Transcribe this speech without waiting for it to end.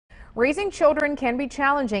Raising children can be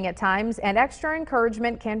challenging at times, and extra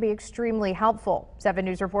encouragement can be extremely helpful. 7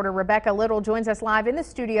 News reporter Rebecca Little joins us live in the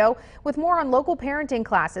studio with more on local parenting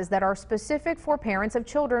classes that are specific for parents of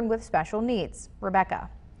children with special needs. Rebecca.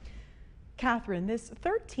 Catherine, this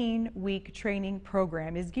 13-week training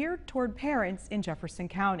program is geared toward parents in Jefferson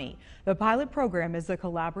County. The pilot program is a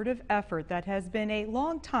collaborative effort that has been a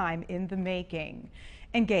long time in the making.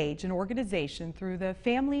 Engage, an organization through the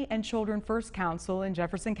Family and Children First Council in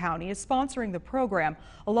Jefferson County, is sponsoring the program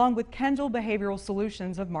along with Kendall Behavioral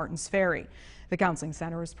Solutions of Martins Ferry. The Counseling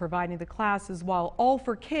Center is providing the classes while All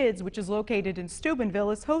for Kids, which is located in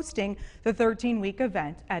Steubenville, is hosting the 13-week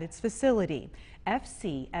event at its facility.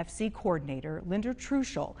 FCFC coordinator Linda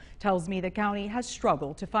Truschel tells me the county has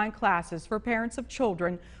struggled to find classes for parents of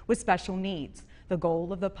children with special needs. The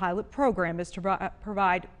goal of the pilot program is to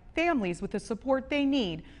provide families with the support they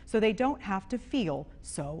need so they don't have to feel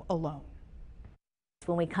so alone.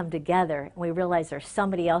 When we come together and we realize there's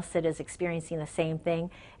somebody else that is experiencing the same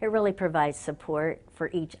thing, it really provides support for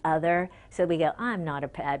each other. So we go, I'm not a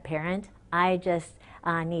bad parent. I just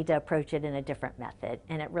need to approach it in a different method.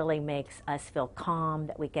 And it really makes us feel calm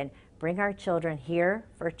that we can bring our children here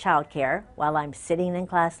for childcare while I'm sitting in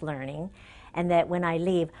class learning. And that when I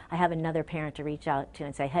leave, I have another parent to reach out to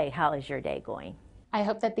and say, hey, how is your day going? I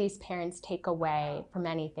hope that these parents take away from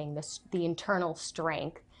anything the internal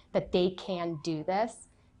strength that they can do this,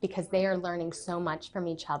 because they are learning so much from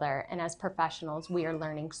each other, and as professionals we are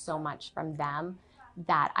learning so much from them,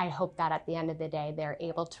 that I hope that at the end of the day they're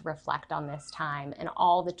able to reflect on this time and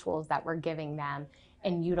all the tools that we're giving them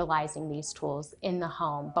and utilizing these tools in the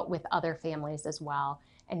home but with other families as well,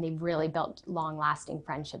 and they've really built long-lasting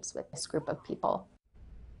friendships with this group of people.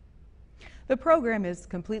 The program is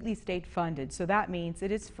completely state funded, so that means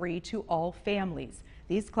it is free to all families.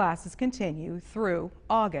 These classes continue through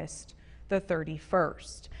August the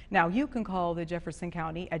 31st. Now you can call the Jefferson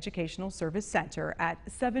County Educational Service Center at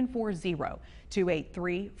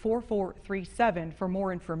 740-283-4437 for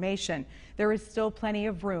more information. There is still plenty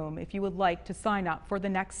of room if you would like to sign up for the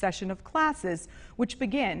next session of classes, which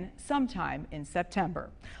begin sometime in September.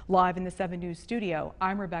 Live in the 7 News studio,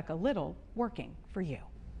 I'm Rebecca Little, working for you.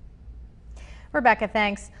 Rebecca,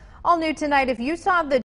 thanks. All new tonight, if you saw the